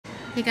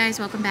Hey guys,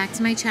 welcome back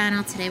to my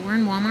channel. Today we're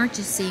in Walmart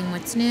just seeing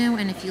what's new,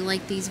 and if you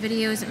like these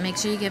videos, make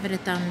sure you give it a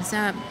thumbs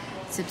up,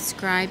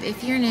 subscribe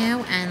if you're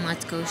new, and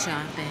let's go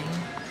shopping.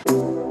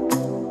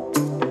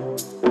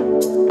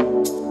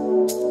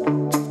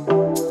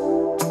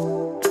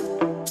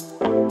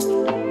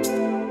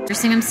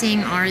 First thing I'm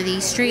seeing are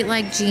these straight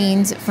leg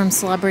jeans from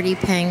Celebrity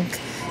Pink.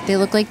 They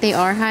look like they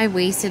are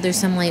high-waisted. There's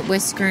some light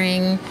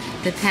whiskering,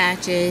 the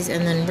patches,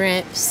 and then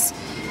rips.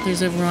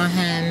 There's a raw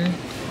hem.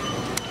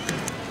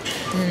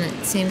 And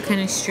that same kind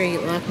of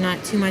straight look,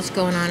 not too much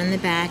going on in the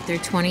back. They're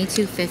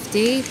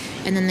 $22.50,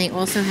 and then they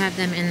also have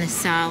them in the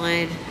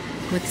solid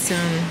with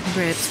some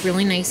rips,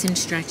 really nice and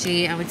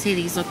stretchy. I would say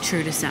these look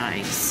true to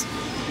size.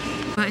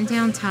 Button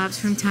down tops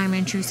from Time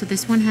 & Tru. So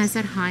this one has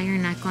that higher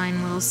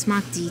neckline, little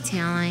smock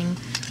detailing,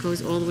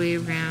 goes all the way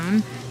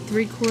around.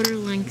 3/4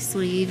 length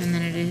sleeve, and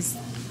then it is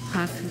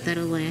puffed with that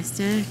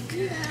elastic.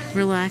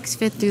 Relaxed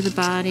fit through the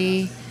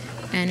body,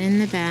 and in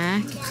the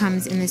back it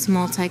comes in this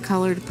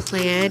multicolored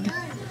plaid.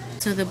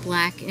 So the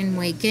black and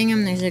white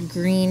gingham, there's a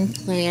green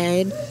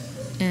plaid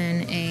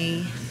and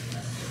a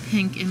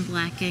pink and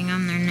black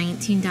gingham. They're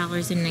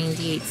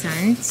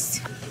 $19.98.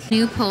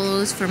 New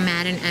polos from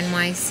Madden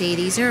NYC.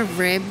 These are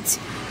ribbed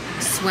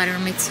sweater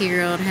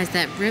material. It has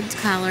that ribbed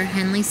collar,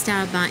 Henley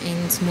style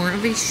buttons, more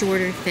of a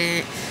shorter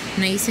fit,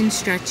 nice and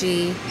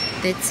stretchy.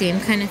 That same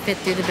kind of fit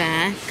through the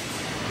back.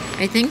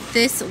 I think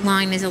this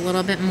line is a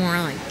little bit more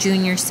like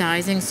junior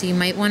sizing, so you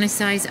might want to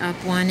size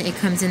up one. It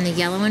comes in the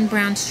yellow and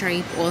brown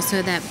stripe,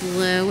 also that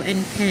blue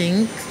and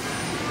pink,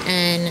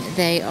 and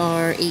they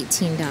are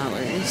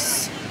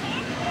 $18.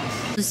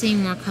 So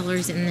seeing more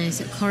colors in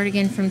this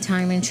cardigan from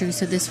Time & Tru.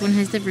 So this one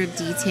has the rib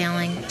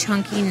detailing,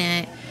 chunky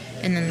knit,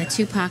 and then the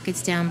two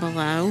pockets down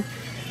below.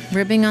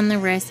 Ribbing on the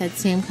wrist, that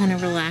same kind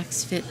of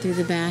relaxed fit through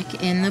the back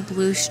in the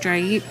blue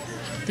stripe.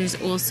 There's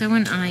also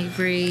an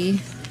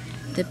ivory,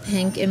 the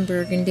pink and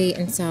burgundy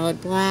and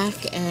solid black,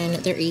 and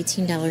they're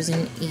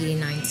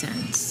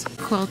 $18.89.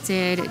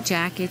 Quilted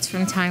jackets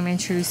from Time &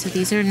 Tru. So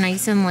these are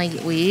nice and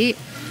lightweight.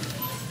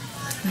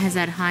 It has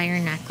that higher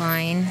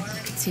neckline. You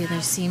can see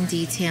there's seam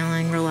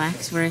detailing,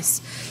 relaxed wrists,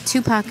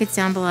 two pockets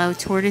down below,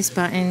 tortoise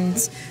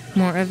buttons,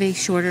 more of a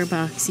shorter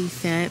boxy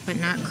fit, but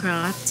not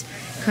cropped.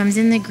 Comes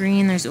in the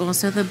green. There's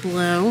also the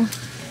blue,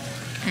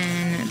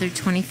 and they're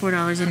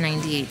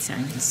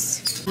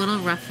 $24.98. Little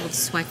ruffled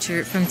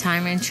sweatshirt from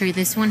Time & Tru.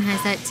 This one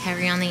has that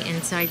terry on the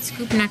inside,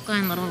 scoop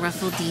neckline, little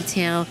ruffled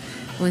detail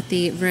with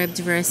the ribbed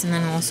wrist, and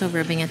then also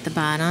ribbing at the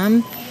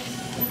bottom.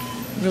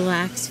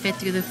 Relaxed fit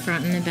through the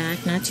front and the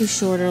back, not too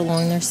short or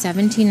long. They're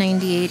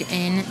 $17.98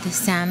 in the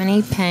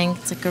salmony pink.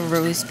 It's like a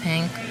rose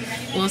pink.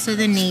 Also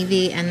the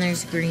navy, and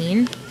there's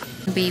green.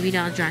 Baby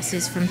doll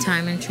dresses from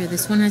Time & Tru.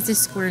 This one has a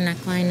square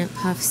neckline, a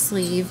puff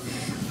sleeve,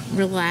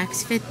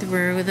 relaxed fit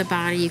through the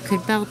body. You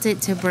could belt it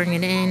to bring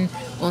it in.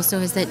 Also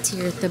has that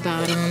tier at the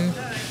bottom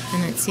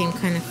and that same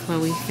kind of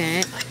flowy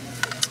fit.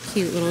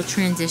 Cute little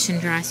transition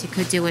dress. You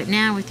could do it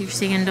now with your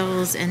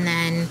sandals, and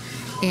then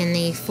in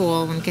the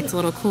fall when it gets a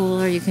little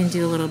cooler, you can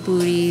do little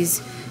booties.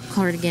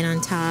 Cardigan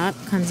on top.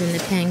 Comes in the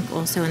pink,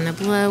 also in the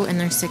blue, and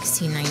they're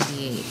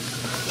 $16.98.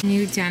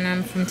 New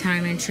denim from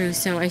Time & Tru.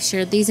 So I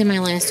shared these in my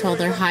last haul.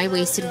 They're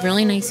high-waisted,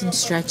 really nice and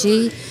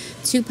stretchy.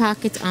 Two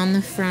pockets on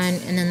the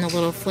front, and then the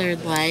little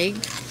flared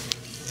leg.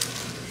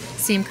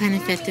 Same kind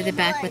of fit through the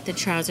back with the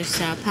trouser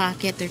style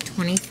pocket. They're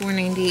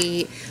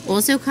 $24.98.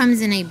 Also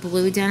comes in a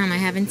blue denim. I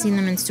haven't seen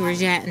them in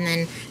stores yet. And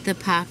then the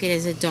pocket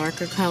is a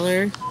darker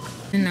color.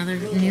 Another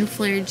new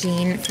flared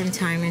jean from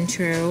Time &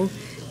 Tru.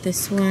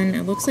 This one,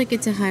 it looks like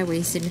it's a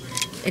high-waisted.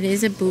 It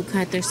is a boot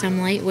cut. There's some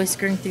light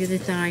whiskering through the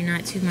thigh,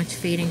 not too much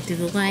fading through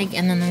the leg.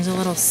 And then there's a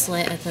little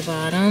slit at the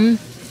bottom.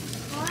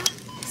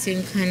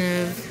 Same kind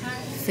of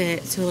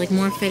fit, so like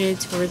more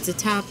fitted towards the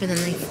top, and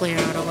then they flare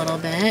out a little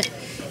bit.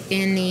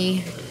 In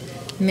the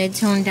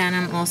mid-tone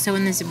denim, also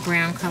in this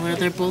brown color.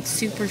 They're both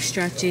super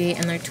stretchy,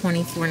 and they're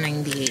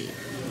 $24.98.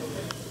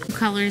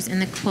 Colors in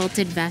the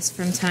quilted vest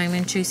from Time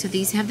 & Tru. So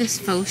these have this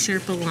faux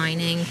Sherpa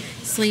lining,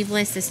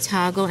 sleeveless, this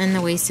toggle in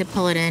the waist to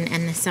pull it in,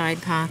 and the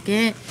side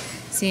pocket.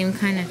 Same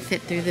kind of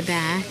fit through the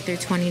back. They're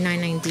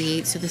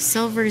 $29.98. So the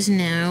silver's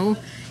new. I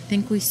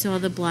think we saw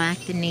the black,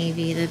 the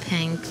navy, the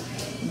pink,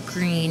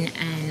 green,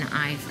 and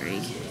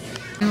ivory.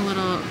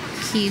 Little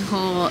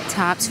keyhole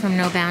tops from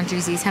No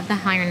Boundaries. These have the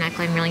higher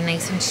neckline, really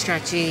nice and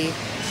stretchy.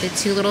 The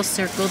two little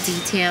circle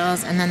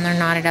details, and then they're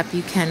knotted up.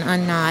 You can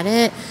unknot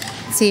it.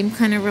 Same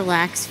kind of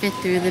relaxed fit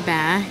through the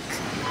back.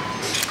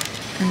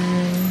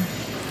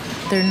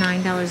 They're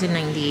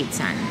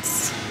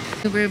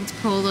 $9.98. The ribbed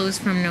polos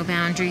from No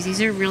Boundaries.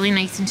 These are really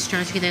nice and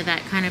stretchy. They're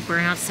that kind of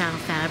burnout style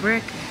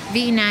fabric.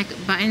 V-neck,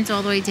 buttons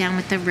all the way down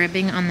with the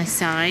ribbing on the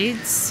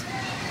sides.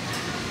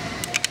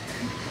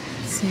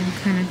 Same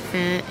kind of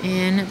fit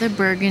in the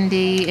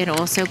burgundy. It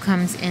also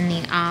comes in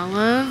the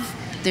olive.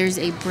 There's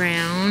a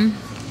brown,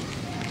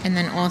 and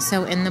then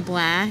also in the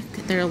black.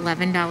 They're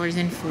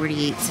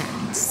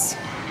 $11.48.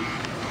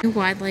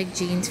 Wide leg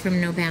jeans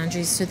from No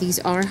Boundaries. So these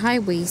are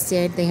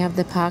high-waisted. They have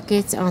the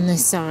pockets on the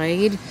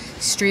side,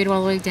 straight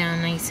all the way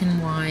down, nice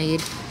and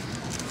wide.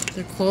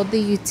 They're called the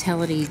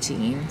utility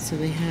jeans. So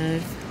they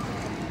have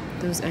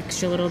those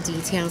extra little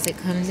details. It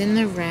comes in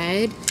the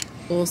red,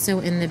 also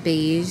in the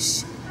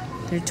beige.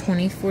 They're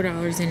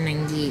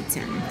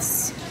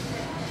 $24.98.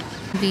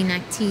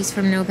 V-neck tees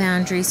from No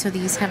Boundaries. So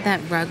these have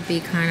that rugby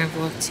kind of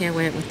look to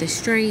it with the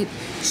stripe.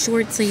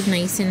 Short sleeve,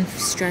 nice and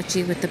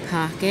stretchy with the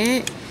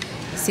pocket.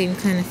 Same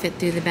kind of fit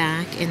through the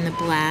back in the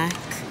black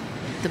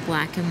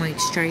and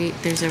white stripe.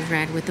 There's a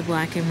red with the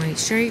black and white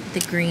stripe, the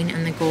green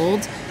and the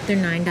gold. They're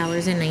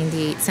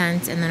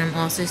 $9.98. And then I'm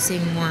also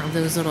seeing more of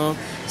those little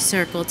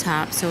circle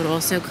tops. So it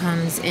also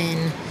comes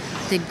in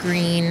the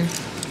green,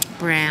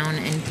 brown,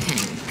 and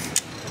pink.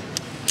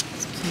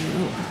 It's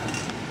cute.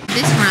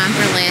 This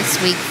romper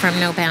last week from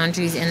No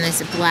Boundaries in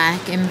this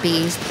black and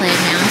beige plaid.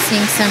 Now I'm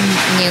seeing some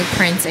new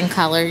prints and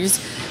colors.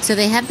 So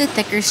they have the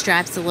thicker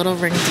straps, the little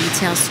ring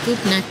detail, scoop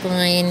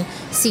neckline,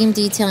 seam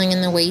detailing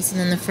in the waist, and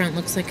then the front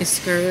looks like a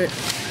skirt.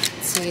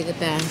 Let's see, the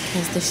back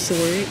has the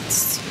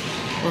shorts.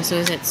 Also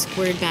has that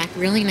squared back,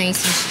 really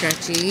nice and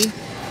stretchy.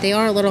 They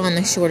are a little on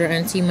the shorter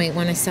end, so you might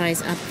want to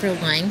size up for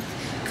length.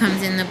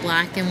 Comes in the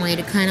black and white.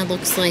 It kind of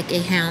looks like a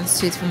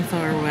houndstooth from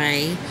far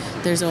away.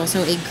 There's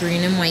also a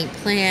green and white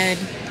plaid.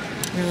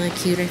 Really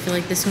cute. I feel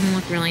like this one would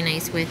look really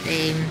nice with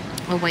a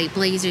white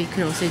blazer. You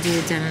could also do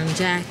a denim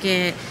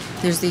jacket.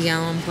 There's the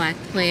yellow and black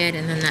plaid,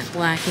 and then that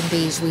black and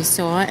beige we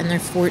saw, and they're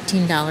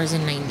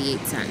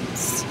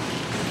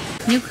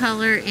 $14.98. New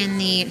color in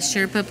the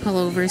Sherpa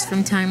pullovers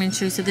from Time and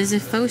Tru. So there's a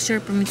faux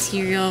Sherpa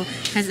material,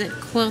 has a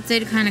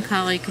quilted kind of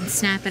collar. You can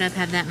snap it up,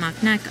 have that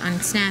mock neck,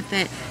 unsnap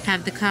it,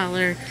 have the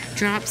collar,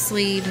 drop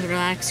sleeve,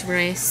 relaxed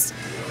wrist,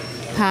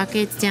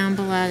 pockets down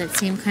below, that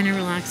same kind of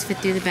relaxed fit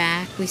through the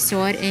back. We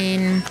saw it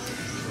in,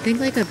 I think,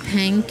 like a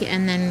pink,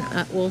 and then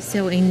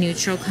also a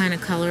neutral kind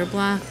of color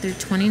block. They're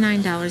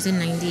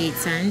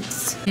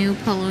 $29.98. New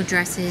polo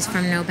dresses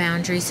from No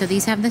Boundaries. So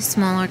these have the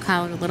smaller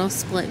collar, little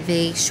split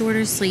V,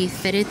 shorter sleeve,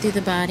 fitted through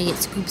the body. It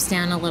scoops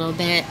down a little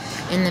bit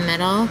in the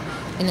middle,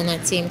 and then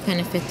that same kind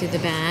of fit through the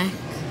back.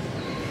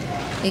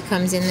 It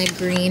comes in the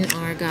green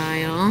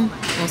argyle,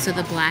 also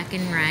the black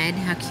and red.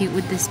 How cute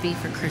would this be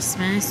for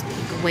Christmas?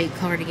 A white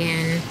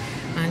cardigan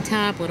on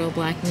top, little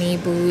black knee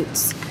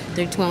boots.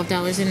 They're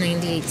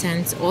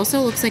 $12.98.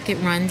 Also looks like it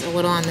runs a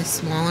little on the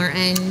smaller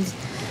end.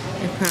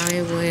 I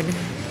probably would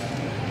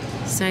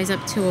size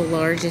up to a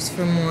large just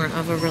for more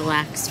of a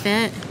relaxed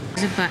fit.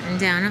 There's a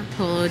button-down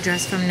polo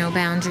dress from No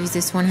Boundaries.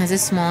 This one has a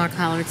smaller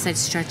collar. It's that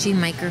stretchy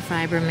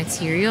microfiber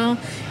material.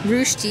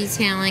 Ruche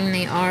detailing.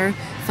 They are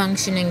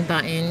functioning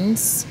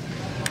buttons.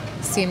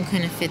 Same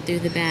kind of fit through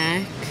the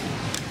back.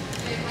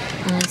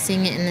 Only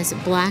seeing it in this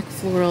black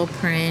floral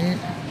print.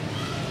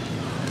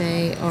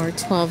 They are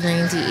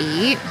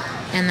 $12.98.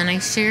 And then I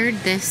shared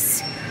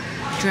this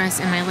dress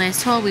in my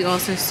last haul. We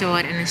also saw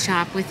it in a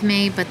shop with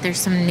me, but there's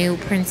some new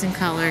prints and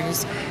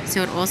colors.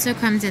 So it also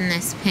comes in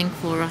this pink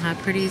floral. How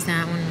pretty is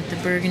that one with the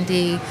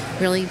burgundy?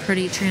 Really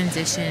pretty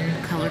transition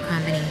color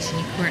combination.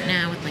 You can wear it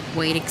now with like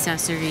white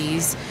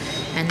accessories,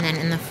 and then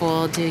in the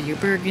fall do your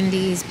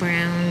burgundies,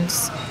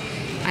 browns.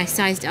 I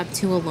sized up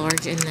to a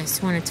large in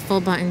this one. It's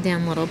full button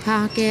down little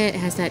pocket. It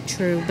has that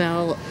true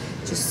belt,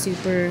 just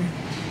super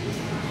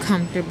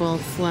comfortable,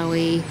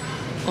 flowy.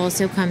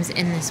 Also comes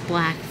in this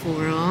black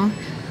floral,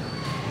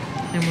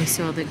 and we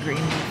saw the green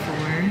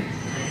before,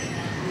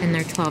 and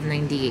they're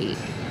 $12.98.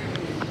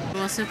 It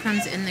also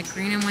comes in the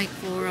green and white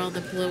floral,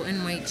 the blue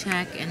and white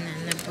check, and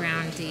then the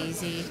brown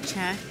daisy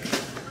check.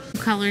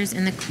 Colors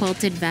in the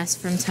quilted vest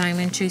from Time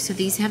and Tru. So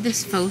these have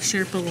this faux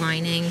Sherpa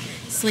lining,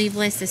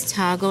 sleeveless, this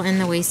toggle in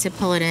the waist to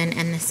pull it in,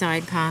 and the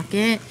side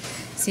pocket.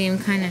 Same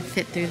kind of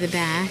fit through the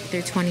back.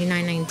 They're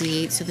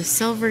 $29.98. So the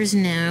silver's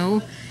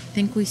new. I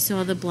think we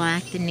saw the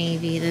black, the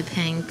navy, the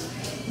pink,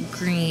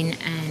 green,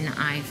 and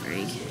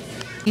ivory.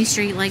 New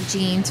straight leg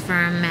jeans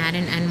from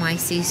Madden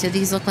NYC. So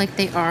these look like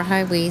they are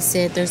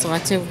high-waisted. There's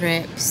lots of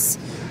rips,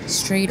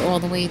 straight all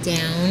the way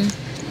down.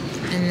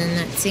 And then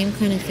that same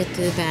kind of fit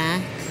through the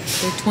back.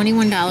 They're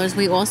 $21.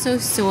 We also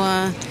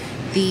saw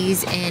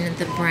these in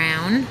the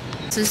brown.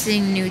 Also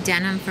seeing new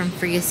denim from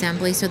Free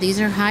Assembly. So these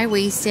are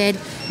high-waisted,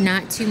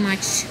 not too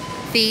much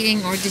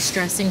fading or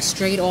distressing,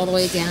 straight all the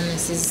way down.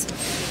 This is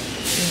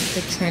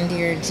the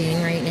trendier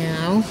jean right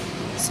now.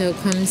 So it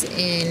comes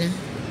in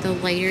the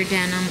lighter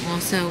denim,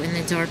 also in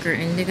the darker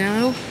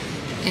indigo,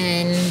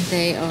 and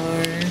they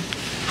are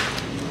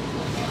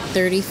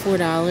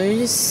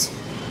 $34.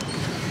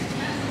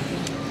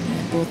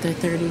 Both are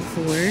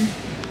 $34.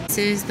 This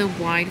is the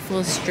wide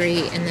full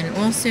straight, and then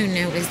also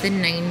new is the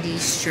 90s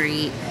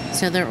straight.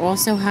 So they're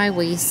also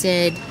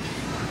high-waisted,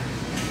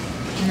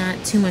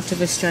 not too much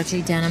of a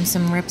stretchy denim,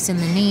 some rips in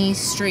the knees,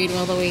 straight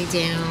all the way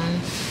down.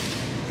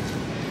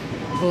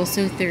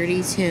 Also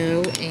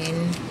 $32.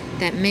 And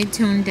that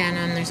mid-tone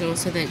denim, there's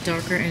also that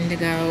darker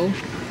indigo,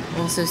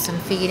 also some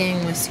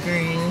fading,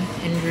 whiskering,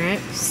 and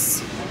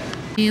rips.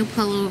 New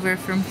pullover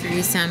from Free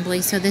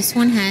Assembly. So this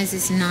one has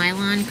this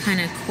nylon kind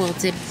of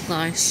quilted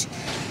plush,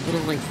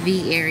 little like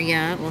V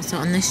area, also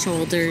on the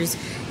shoulders.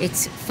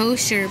 It's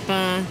faux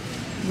Sherpa,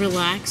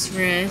 relaxed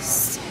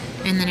wrist,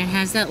 And then it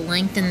has that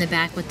length in the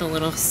back with the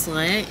little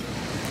slit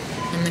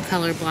and the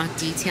color block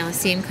detail.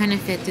 Same kind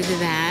of fit through the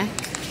back.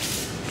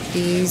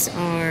 These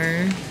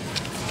are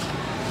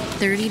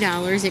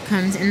 $30. It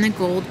comes in the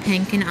gold,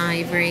 pink, and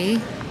ivory,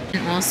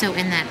 and also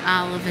in that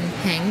olive and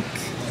pink.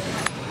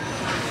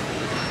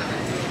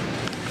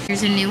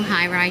 Here's a new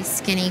high-rise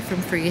skinny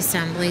from Free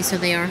Assembly. So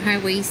they are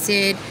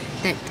high-waisted,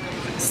 that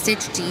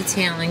stitch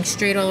detailing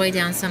straight all the way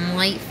down, some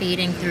light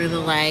fading through the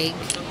leg.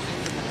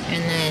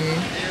 And then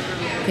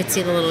you can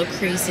see the little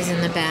creases in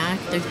the back.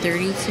 They're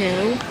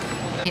 $32.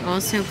 They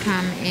also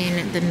come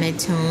in the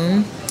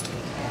mid-tone.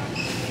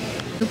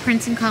 New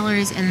prints and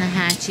colors in the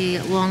Hatchie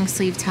long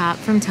sleeve top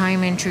from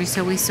Time and Tru.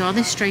 So we saw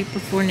the stripe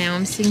before, now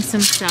I'm seeing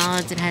some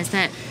solids. It has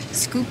that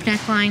scoop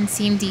neckline,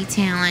 seam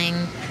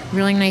detailing,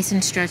 really nice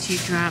and stretchy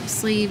drop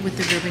sleeve with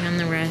the ribbing on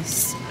the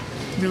wrist.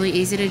 Really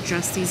easy to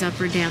adjust these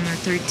up or down. They're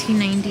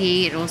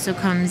 $13.98. It also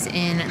comes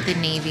in the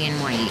navy and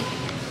white.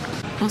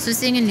 Also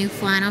seeing a new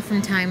flannel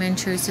from Time and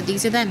Tru. So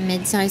these are that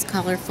mid-size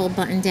colorful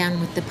button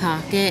down with the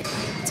pocket.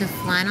 It's a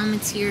flannel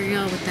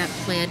material with that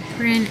plaid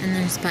print, and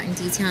there's button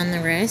detail on the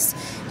wrist.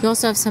 You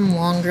also have some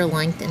longer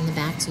length in the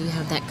back, so you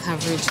have that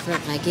coverage for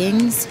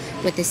leggings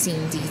with the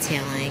seam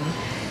detailing.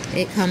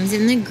 It comes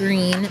in the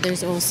green.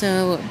 There's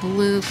also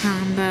blue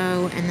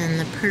combo, and then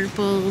the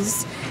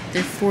purples.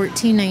 They're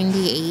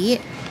 $14.98.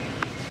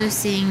 So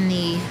seeing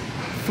the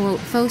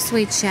faux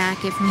suede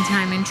jacket from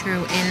Time and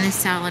Tru in the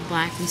solid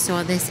black. We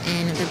saw this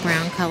in the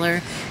brown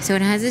color. So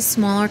it has a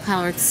smaller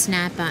colored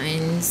snap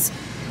buttons.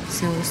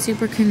 So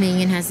super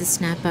convenient. Has the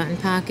snap button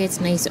pockets.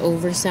 Nice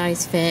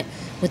oversized fit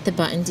with the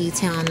button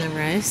detail on the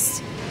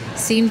wrist.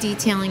 Seam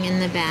detailing in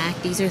the back.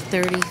 These are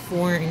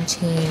 $34 and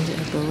change,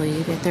 I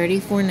believe. At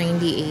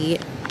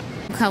 $34.98.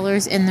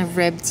 Colors in the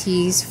rib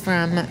tees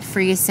from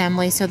Free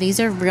Assembly. So these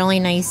are really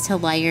nice to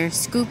layer.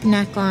 Scoop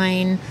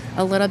neckline,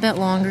 a little bit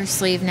longer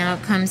sleeve. Now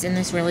it comes in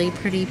this really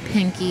pretty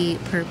pinky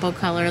purple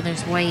color.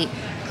 There's white,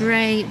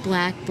 gray,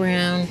 black,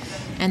 brown,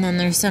 and then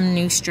there's some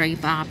new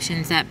stripe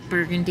options. That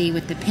burgundy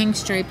with the pink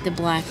stripe, the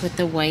black with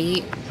the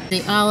white.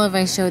 The olive,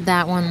 I showed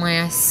that one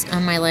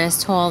on my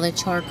last haul, the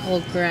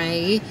charcoal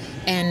gray,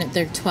 and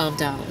they're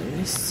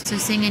 $12. So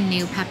seeing a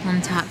new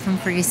peplum top from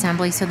Free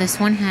Assembly. So this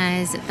one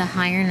has the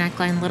higher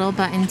neckline, little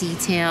button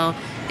detail.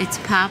 It's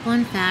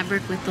poplin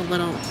fabric with the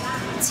little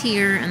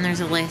tier, and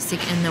there's elastic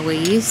in the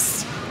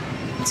waist.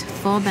 It's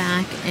full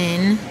back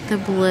in the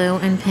blue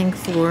and pink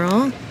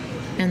floral,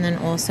 and then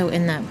also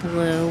in that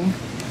blue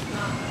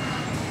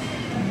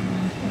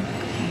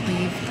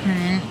leaf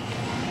print.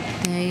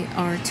 They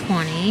are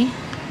 $20.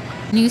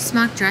 New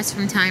smock dress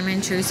from Time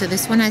and Tru. So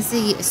this one has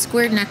the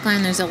squared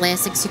neckline. There's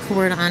elastics you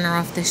cord on or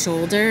off the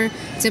shoulder.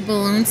 It's a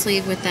balloon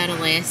sleeve with that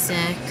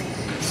elastic.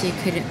 So you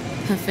could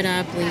puff it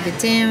up, leave it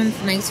down.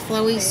 Nice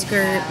flowy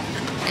skirt.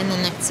 And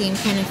then that same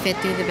kind of fit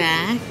through the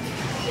back.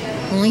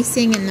 Only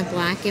seeing in the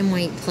black and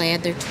white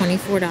plaid. They're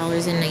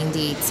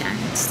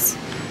 $24.98.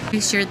 I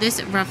shared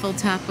this ruffled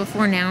top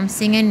before. Now I'm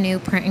seeing a new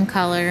print and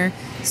color.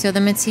 So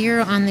the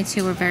material on the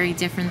two are very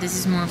different. This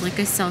is more of like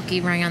a silky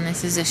rayon.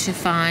 This is a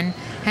chiffon.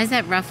 Has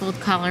that ruffled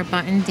collar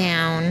button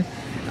down.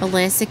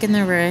 Elastic in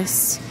the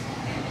wrist.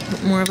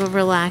 More of a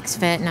relaxed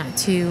fit, not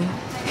too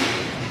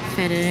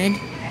fitted.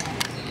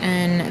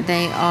 And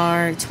they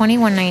are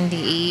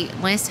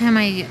 $21.98. Last time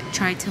I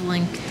tried to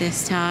link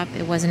this top,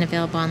 it wasn't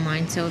available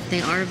online. So if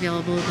they are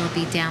available, they'll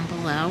be down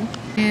below.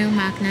 New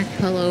mock neck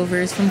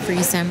pullovers from Free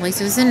Assembly.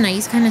 So it's a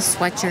nice kind of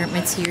sweatshirt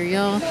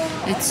material.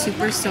 It's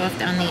super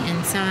soft on the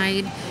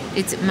inside.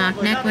 It's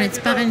mock neck. When it's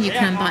buttoned, you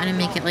can unbutton and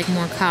make it like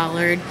more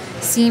collared.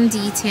 Seam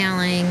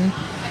detailing.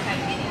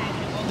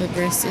 The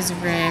wrist is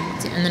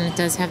ribbed, and then it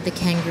does have the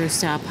kangaroo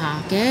style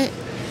pocket.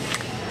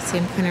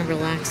 Same kind of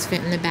relaxed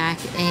fit in the back,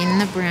 in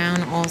the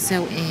brown,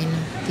 also in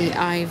the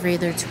ivory.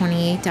 They're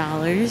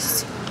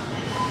 $28.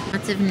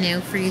 Lots of new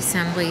Free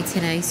Assembly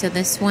today. So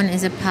this one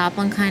is a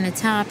poplin kind of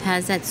top,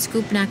 has that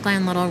scoop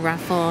neckline, little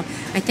ruffle.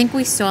 I think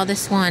we saw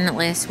this one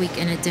last week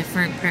in a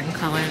different print and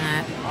color,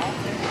 that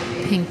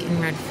pink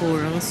and red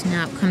florals.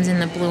 Now it comes in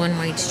the blue and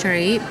white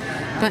stripe.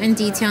 Button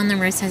detail on the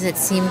wrist, has that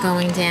seam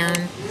going down.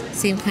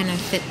 Same kind of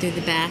fit through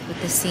the back with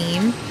the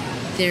seam.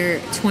 They're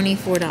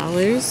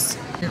 $24.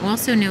 And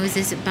also knows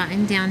this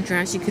button down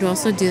dress. You could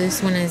also do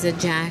this one as a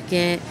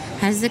jacket.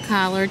 Has the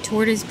collar,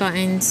 tortoise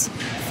buttons,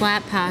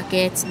 flat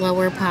pockets,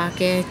 lower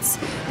pockets.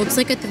 Looks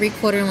like a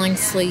 3/4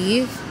 length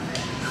sleeve.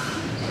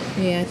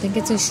 Yeah, I think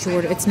it's a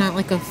short. It's not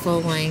like a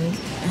full length.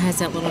 It has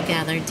that little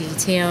gathered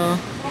detail.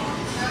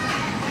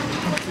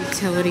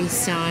 Utility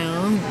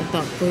style. The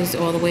belt goes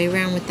all the way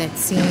around with that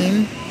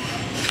seam.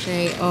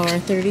 They are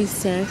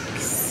 $36.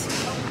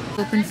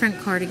 Open front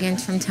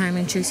cardigans from Time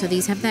and Tru. So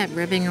these have that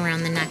ribbing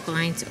around the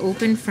necklines.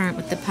 Open front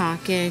with the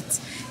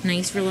pockets.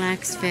 Nice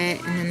relaxed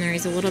fit. And then there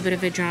is a little bit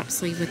of a drop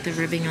sleeve with the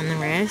ribbing on the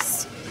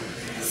wrist.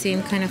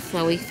 Same kind of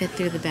flowy fit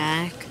through the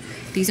back.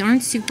 These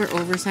aren't super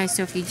oversized,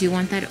 so if you do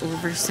want that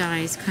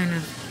oversized kind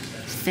of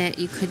fit,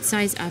 you could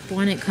size up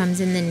one. It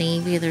comes in the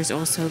navy. There's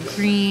also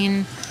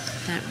green,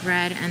 that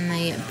red, and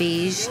the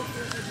beige.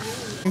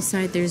 This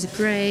side there's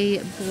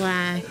gray,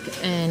 black,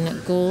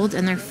 and gold,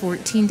 and they're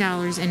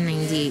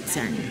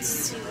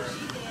 $14.98.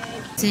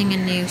 Seeing a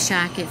new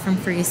jacket from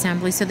Free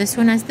Assembly. So this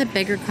one has the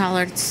bigger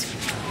collar. It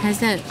has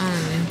that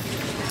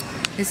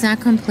it's not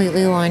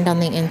completely lined on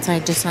the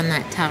inside, just on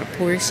that top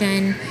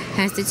portion.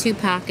 Has the 2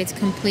 pockets,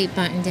 complete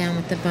button down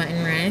with the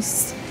button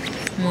wrist.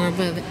 More of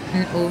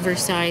an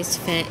oversized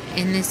fit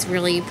in this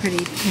really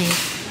pretty pink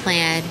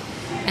plaid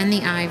and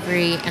the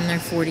ivory, and they're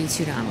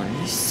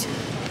 $42.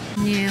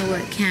 New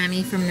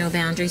cami from No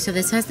Boundary. So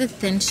this has the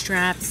thin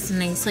straps,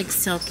 nice like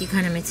silky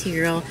kind of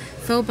material.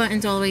 Faux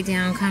buttons all the way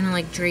down, kind of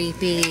like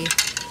drapey,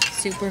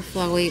 super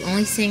flowy.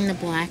 Only seeing the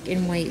black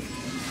and white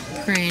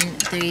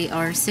print. They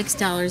are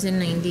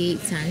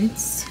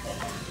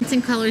 $6.98. It's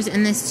in colors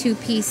in this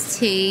 2-piece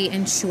tee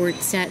and short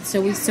set. So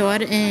we saw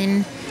it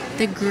in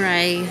the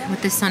gray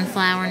with the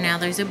sunflower. Now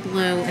there's a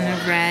blue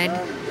and a red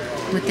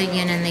with the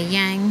yin and the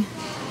yang.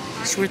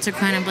 Shorts are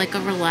kind of like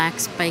a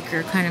relaxed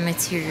biker kind of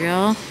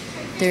material.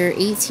 They're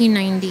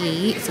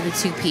 $18.98 for the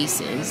 2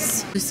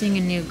 pieces. We're seeing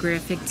a new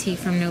graphic tee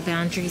from No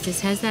Boundaries.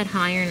 This has that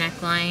higher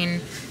neckline,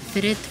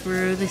 fitted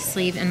through the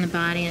sleeve and the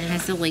body, and it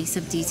has the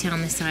lace-up detail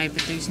on the side,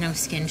 but there's no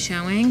skin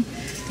showing.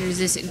 There's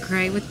this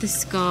gray with the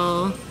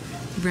skull,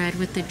 red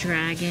with the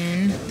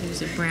dragon.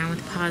 There's a brown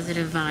with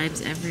positive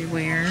vibes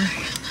everywhere.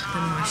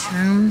 The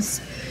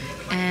mushrooms.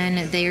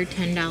 And they are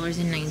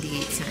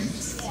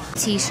 $10.98.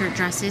 T-shirt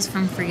dresses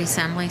from Free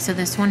Assembly. So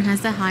this one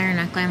has the higher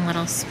neckline,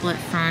 little split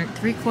front,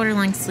 3/4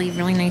 length sleeve,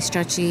 really nice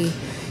stretchy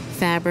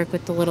fabric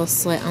with the little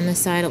slit on the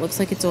side. It looks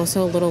like it's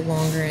also a little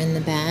longer in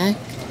the back.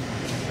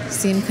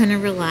 Same kind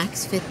of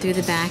relaxed fit through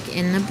the back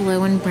in the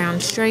blue and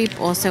brown stripe,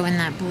 also in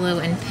that blue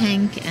and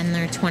pink, and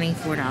they're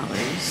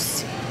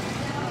 $24.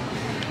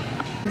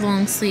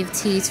 Long sleeve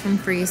tees from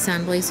Free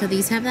Assembly. So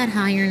these have that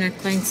higher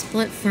neckline,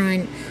 split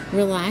front,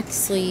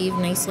 relaxed sleeve,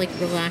 nice like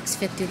relaxed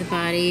fit through the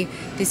body.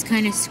 This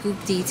kind of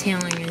scoop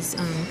detailing is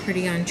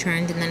pretty on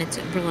trend, and then it's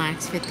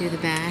relaxed fit through the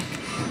back.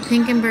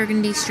 Pink and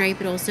burgundy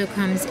stripe. It also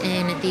comes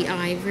in the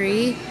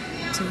ivory.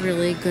 It's a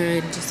really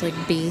good, just like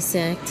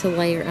basic to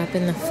layer up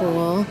in the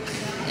fall,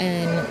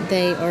 and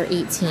they are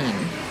 $18.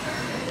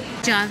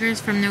 Joggers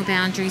from No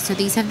Boundary. So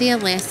these have the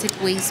elastic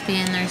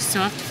waistband. There's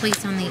soft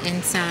fleece on the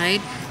inside,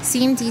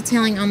 seam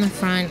detailing on the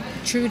front,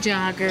 true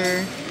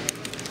jogger,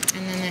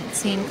 and then that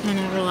same kind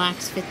of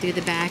relaxed fit through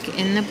the back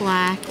in the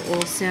black,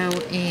 also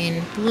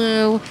in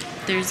blue.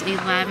 There's a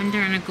lavender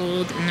and a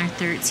gold, and they're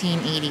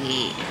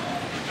 $13.88.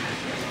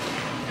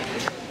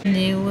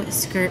 New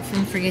skirt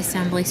from Free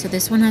Assembly. So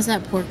this one has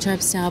that pork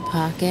chop style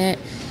pocket.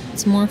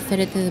 It's more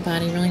fitted through the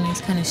body, really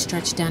nice kind of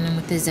stretched down, and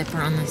with the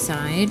zipper on the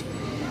side.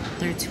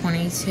 They're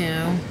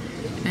 $22,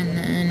 and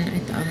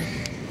then I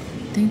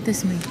think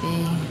this might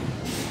be,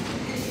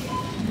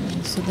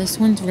 so this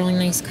one's really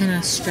nice kind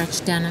of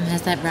stretched denim,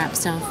 has that wrap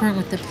style front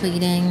with the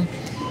pleating,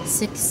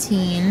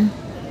 $16.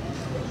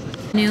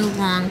 New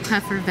long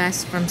puffer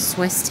vest from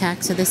Swiss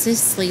Tech. So this is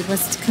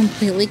sleeveless, it's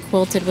completely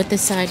quilted with the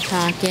side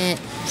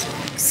pocket,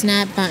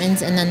 snap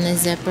buttons, and then the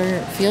zipper.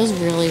 It feels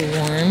really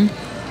warm.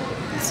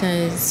 It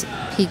says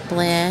Peak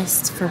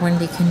Blast for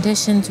windy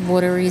conditions,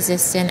 water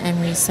resistant, and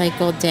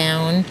recycled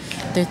down.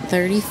 They're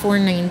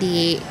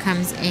 $34.98.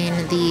 Comes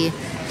in the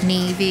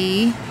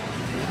navy,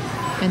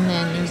 and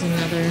then there's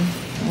another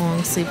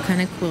long sleeve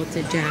kind of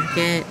quilted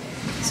jacket.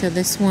 So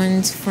this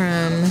one's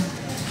from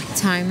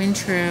Time and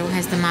True.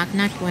 Has the mock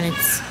neck when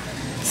it's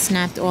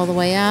snapped all the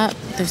way up.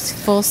 There's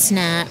full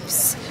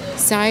snaps,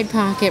 side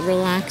pocket,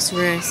 relaxed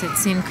wrist. That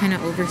same kind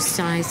of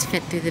oversized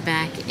fit through the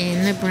back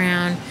in the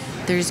brown.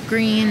 There's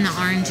green, the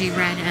orangey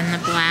red, and the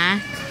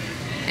black,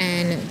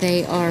 and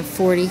they are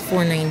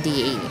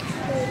 $44.98.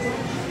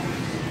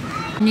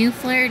 New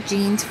flare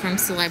jeans from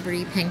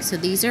Celebrity Pink. So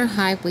these are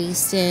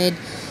high-waisted.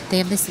 They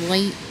have this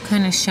light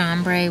kind of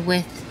chambray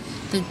with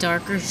the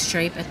darker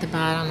stripe at the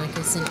bottom, like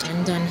it's an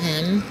end on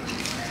hem.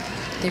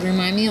 They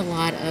remind me a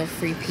lot of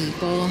Free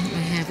People.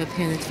 I have a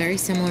pair that's very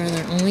similar.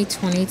 They're only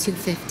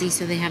 $22.50,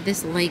 so they have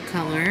this light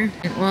color.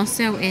 And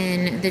also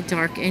in the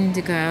dark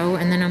indigo.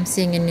 And then I'm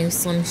seeing a new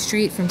Slim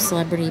Street from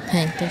Celebrity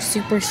Pink. They're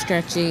super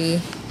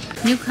stretchy.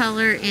 New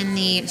color in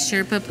the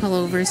Sherpa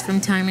pullovers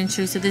from Time and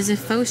True. So there's a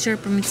faux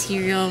Sherpa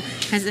material.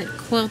 Has a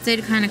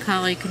quilted kind of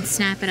collar. You can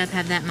snap it up,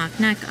 have that mock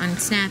neck,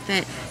 unsnap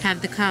it, have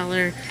the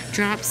collar,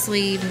 drop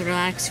sleeve,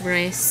 relaxed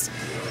wrist.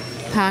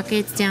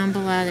 Pockets down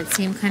below, that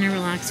same kind of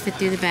relaxed fit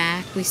through the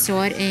back. We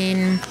saw it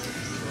in,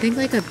 I think,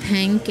 like a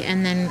pink,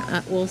 and then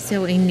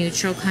also a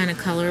neutral kind of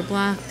color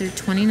block. They're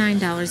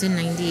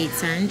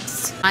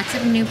 $29.98. Lots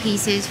of new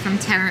pieces from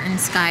Terra and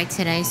Sky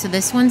today. So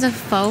this one's a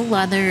faux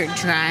leather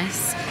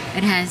dress.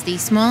 It has the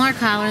smaller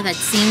collar, that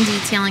seam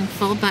detailing,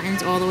 full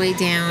buttons all the way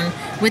down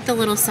with the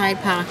little side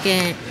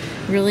pocket.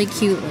 Really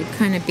cute, like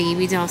kind of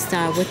baby doll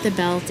style with the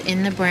belt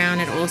in the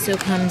brown. It also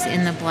comes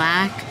in the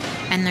black,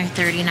 and they're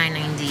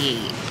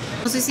 $39.98.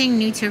 Also seeing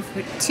new two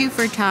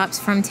for tops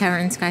from Terra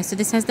and Sky. So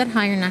this has that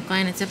higher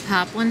neckline. It's a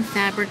poplin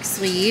fabric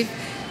sleeve,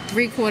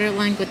 3/4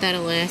 length with that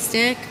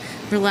elastic.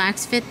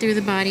 Relaxed fit through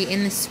the body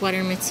in the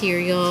sweater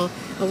material.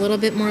 A little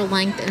bit more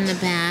length in the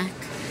back.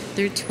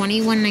 They're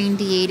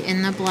 $21.98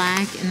 in the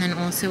black and then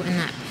also in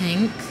that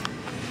pink.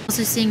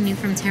 Also seeing new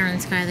from Terra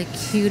and Sky, the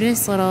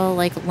cutest little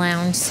like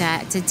lounge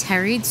set. It's a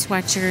terried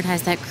sweatshirt,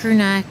 has that crew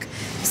neck,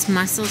 this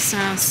muscle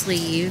style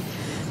sleeve.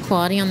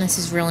 Quality on this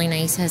is really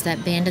nice. Has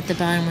that band at the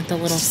bottom with the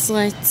little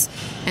slits,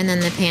 and then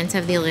the pants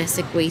have the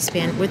elastic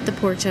waistband with the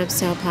porch up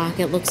style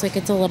pocket. Looks like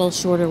it's a little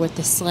shorter with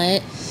the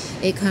slit.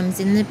 It comes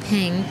in the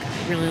pink,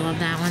 really love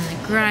that one,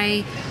 the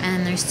gray, and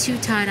then there's two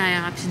tie-dye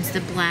options,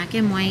 the black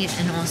and white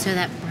and also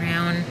that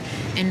brown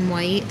and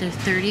white. They're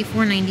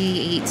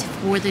 $34.98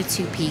 for the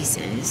two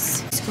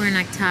pieces. Square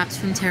neck tops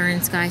from Terra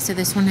and Sky. So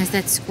this one has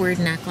that squared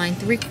neckline,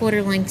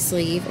 3/4 length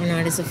sleeve, or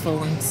not as a full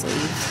length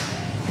sleeve.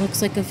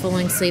 Looks like a full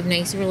length sleeve,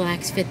 nice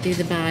relaxed fit through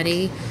the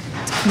body.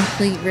 It's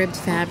complete ribbed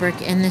fabric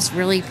and this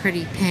really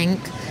pretty pink,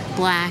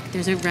 black.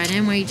 There's a red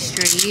and white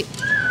stripe.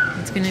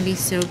 It's gonna be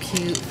so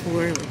cute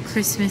for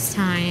Christmas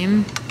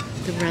time.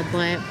 The red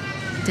lip,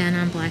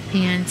 denim, black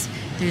pants.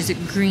 There's a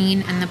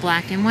green and the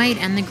black and white,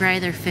 and the gray,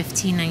 they're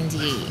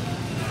 $15.98.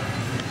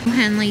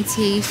 Henley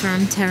tee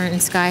from Terra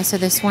and Sky. So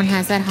this one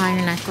has that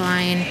higher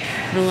neckline,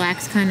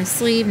 relaxed kind of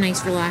sleeve,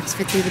 nice relaxed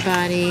fit through the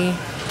body.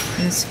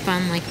 And this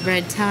fun like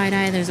red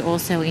tie-dye. There's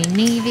also a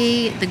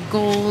navy, the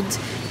gold,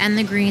 and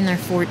the green. They're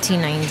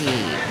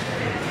 $14.98.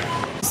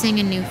 Seeing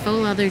a new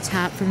faux leather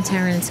top from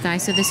Terra and Sky.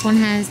 So this one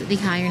has the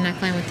higher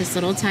neckline with this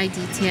little tie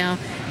detail.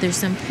 There's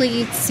some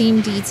pleats, seam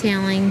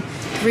detailing,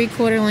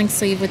 3/4 length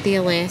sleeve with the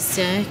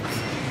elastic,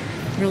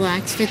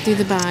 relaxed fit through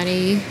the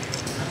body.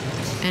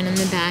 And in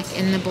the back,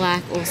 in the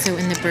black, also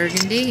in the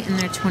burgundy, and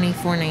they're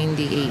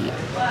 $24.98.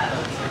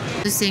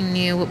 Seeing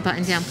new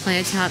button-down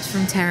plaid tops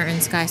from Terra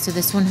and Sky. So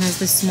this one has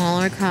the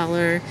smaller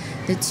collar,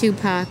 the two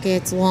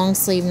pockets, long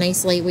sleeve,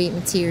 nice lightweight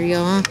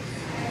material.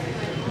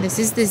 This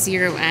is the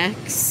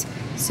 0X.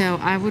 So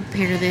I would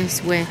pair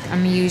this with,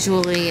 I'm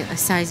usually a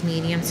size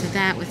medium, so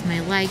that with my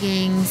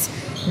leggings,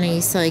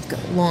 nice like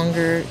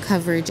longer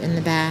coverage in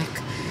the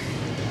back.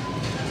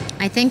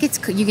 I think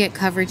you get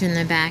coverage in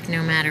the back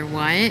no matter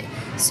what.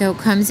 So it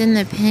comes in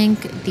the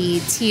pink,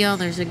 the teal,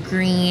 there's a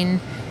green,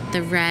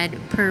 the red,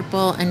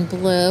 purple, and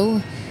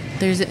blue.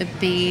 There's a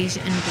beige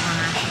and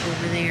black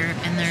over there,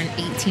 and they're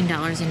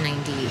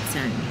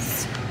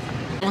 $18.98.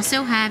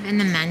 Also have in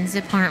the men's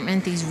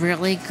department these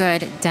really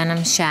good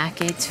denim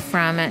shackets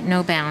from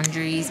No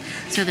Boundaries.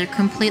 So they're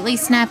completely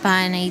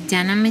snap-on, a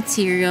denim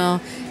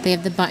material. They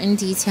have the button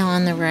detail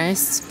on the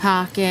wrists,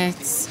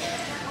 pockets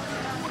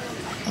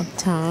up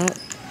top,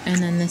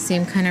 and then the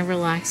same kind of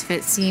relaxed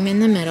fit seam in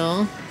the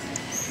middle.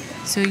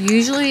 So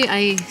usually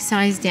I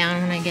size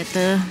down when I get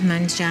the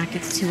men's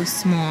jackets to a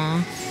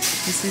small.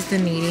 This is the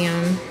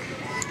medium.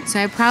 So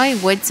I probably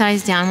would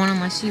size down one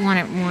unless you want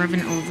it more of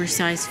an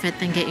oversized fit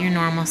than get your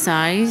normal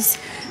size.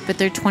 But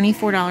they're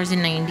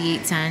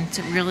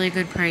 $24.98, really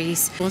good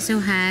price. Also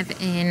have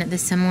in the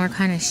similar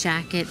kind of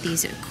shacket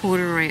these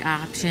corduroy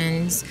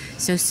options.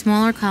 So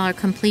smaller collar,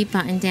 complete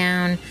button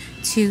down,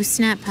 two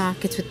snap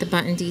pockets with the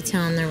button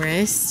detail on the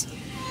wrist.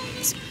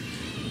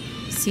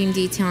 Seam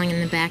detailing in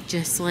the back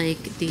just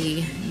like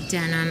the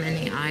denim and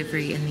the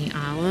ivory and the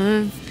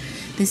olive.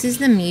 This is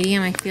the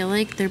medium. I feel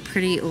like they're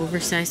pretty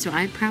oversized, so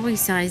I'd probably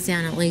size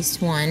down at least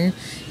one.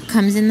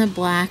 Comes in the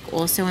black,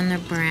 also in the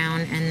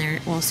brown, and they're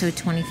also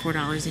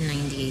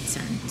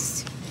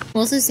 $24.98.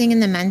 Also seeing in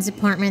the men's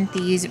department,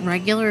 these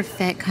regular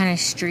fit kind of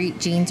straight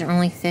jeans are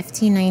only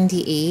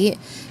 $15.98. I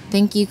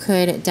think you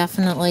could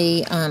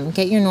definitely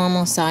get your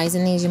normal size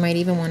in these. You might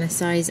even want to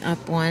size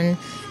up one.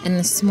 And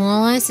the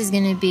smallest is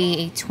going to be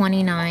a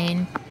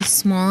 29. The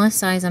smallest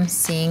size I'm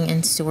seeing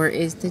in store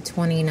is the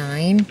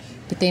 29.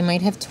 But they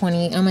might have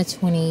 20. I'm a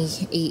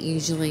 28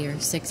 usually, or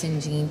 6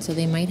 in jeans. So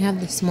they might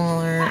have the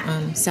smaller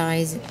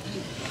size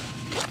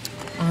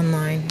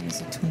online.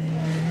 Here's a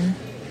 21.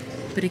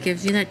 But it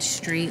gives you that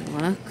straight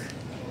look.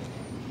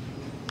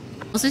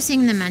 Also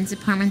seeing the men's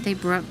department, they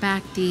brought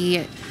back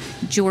the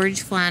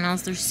George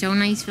flannels. They're so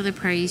nice for the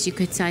price. You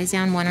could size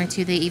down one or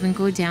two. They even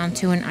go down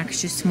to an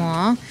extra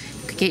small.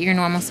 You could get your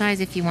normal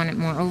size if you want it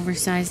more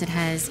oversized. It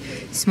has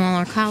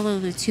smaller collar,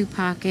 the two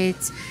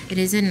pockets. It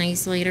is a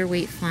nice lighter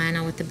weight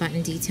flannel with the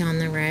button detail on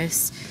the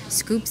wrist.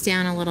 Scoops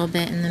down a little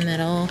bit in the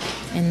middle,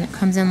 and it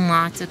comes in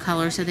lots of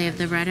colors. So they have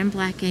the red and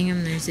black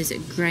gingham. There's this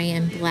gray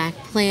and black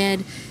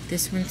plaid.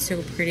 This one's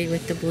so pretty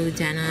with the blue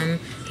denim.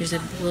 There's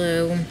a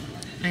blue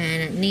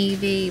and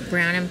navy,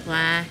 brown and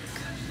black. I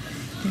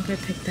think I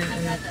picked that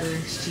one up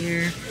last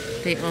year.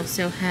 They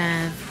also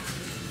have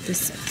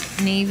this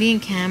navy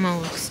and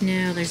camo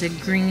snow. There's a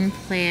green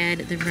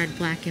plaid, the red,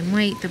 black, and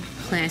white, the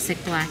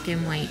classic black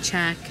and white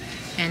check,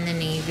 and the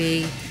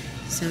navy.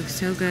 So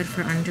good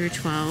for under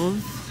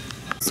 12.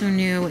 So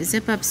new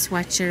zip-up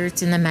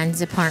sweatshirts in the men's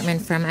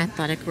department from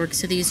Athletic Work.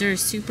 So these are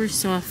super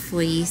soft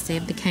fleece. They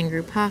have the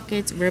kangaroo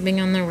pockets, ribbing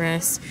on the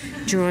wrist,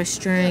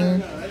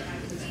 drawstring.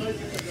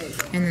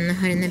 And then the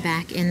hood in the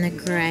back in the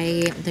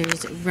gray.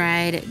 There's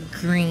red,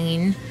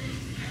 green,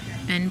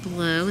 and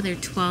blue. They're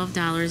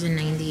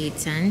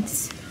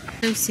 $12.98.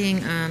 So seeing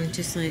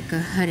just like a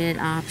hooded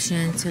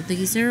option. So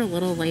these are a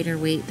little lighter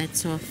weight. That's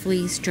soft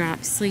fleece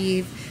drop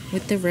sleeve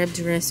with the ribbed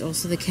wrist,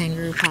 also the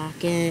kangaroo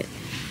pocket.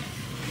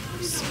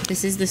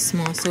 This is the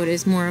small, so it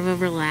is more of a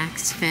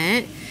relaxed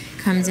fit.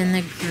 Comes in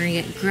the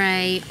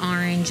gray,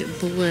 orange,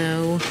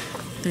 blue.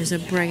 There's a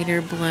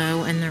brighter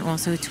blue, and they're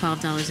also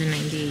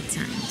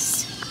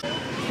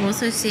 $12.98.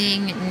 Also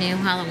seeing new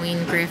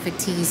Halloween graphic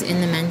tees in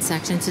the men's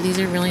section. So these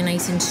are really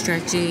nice and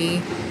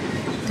stretchy.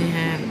 They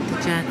have the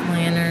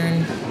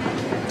jack-o'-lantern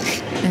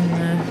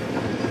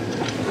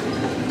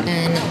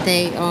and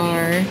they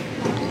are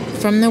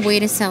from the Way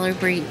to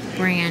Celebrate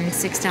brand,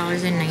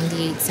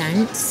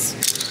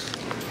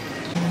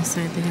 $6.98. On the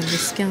side they have the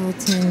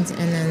skeletons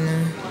and then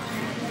the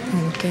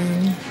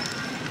pumpkin.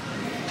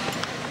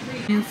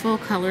 New full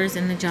colors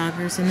in the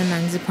joggers in the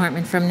men's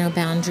department from No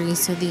Boundaries.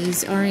 So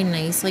these are a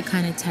nice, like,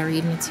 kind of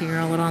terried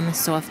material, a little on the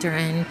softer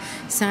end.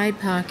 Side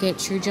pocket,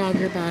 true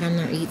jogger bottom,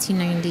 they're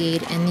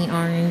 $18.98. And the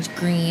orange,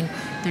 green,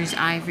 there's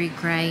ivory,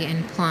 gray,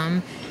 and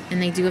plum.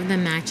 And they do have the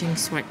matching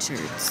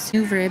sweatshirts.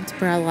 New ribbed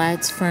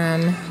bralettes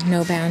from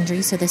No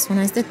Boundaries. So this one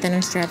has the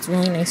thinner straps,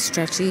 really nice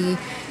stretchy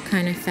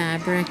kind of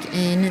fabric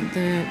in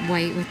the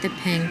white with the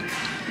pink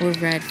or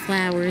red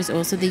flowers.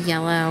 Also the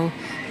yellow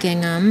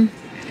gingham.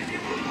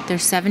 They're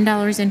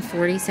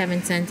 $7.47,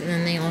 and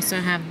then they also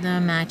have the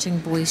matching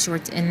boy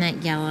shorts in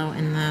that yellow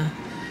and the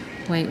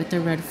white with the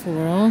red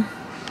floral.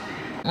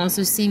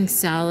 Also seeing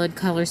solid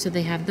color, so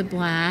they have the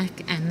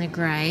black and the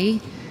gray.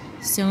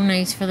 So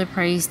nice for the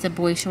price. The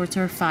boy shorts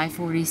are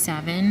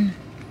 $5.47.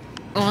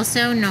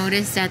 Also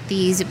noticed that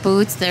these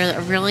boots,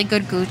 they're really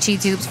good Gucci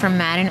dupes from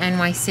Madden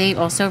NYC,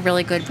 also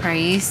really good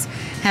price,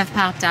 have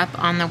popped up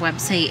on the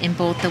website in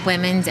both the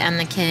women's and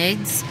the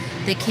kids.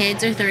 The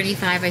kids are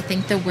 $35, I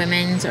think the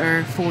women's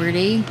are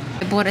 $40.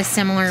 I bought a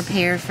similar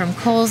pair from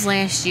Kohl's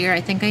last year.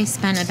 I think I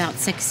spent about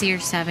 $60 or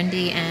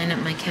 $70,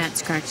 and my cat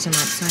scratched them up,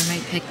 so I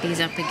might pick these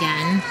up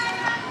again.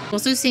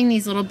 Also seeing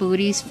these little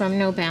booties from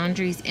No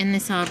Boundaries in the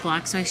solid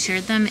block, so I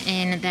shared them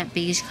in that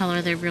beige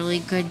color. They're really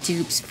good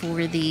dupes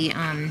for the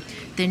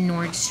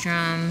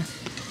Nordstrom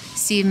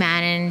Steve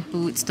Madden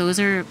boots. Those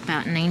are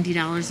about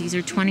 $90. These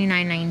are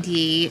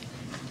 $29.98.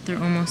 They're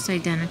almost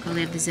identical.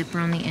 They have the zipper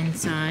on the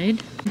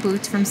inside.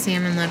 Boots from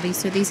Sam & Levy.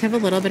 So these have a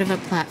little bit of a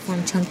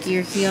platform,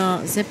 chunkier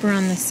heel, zipper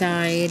on the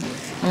side.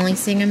 Only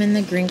seeing them in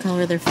the green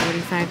color. They're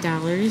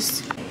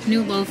 $45.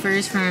 New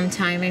loafers from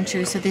Time &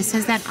 Tru. So this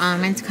has that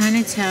almond kind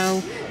of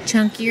toe,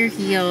 chunkier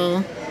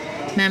heel,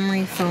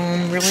 memory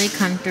foam, really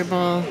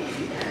comfortable.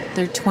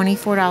 They're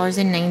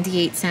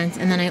 $24.98.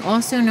 And then I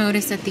also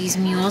noticed that these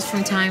mules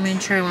from Time &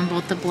 Tru in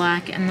both the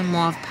black and the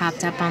mauve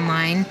popped up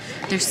online.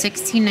 They're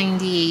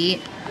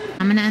 $16.98.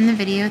 I'm going to end the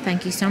video.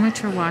 Thank you so much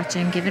for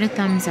watching. Give it a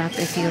thumbs up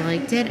if you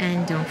liked it,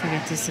 and don't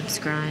forget to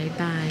subscribe.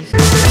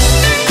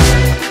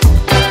 Bye.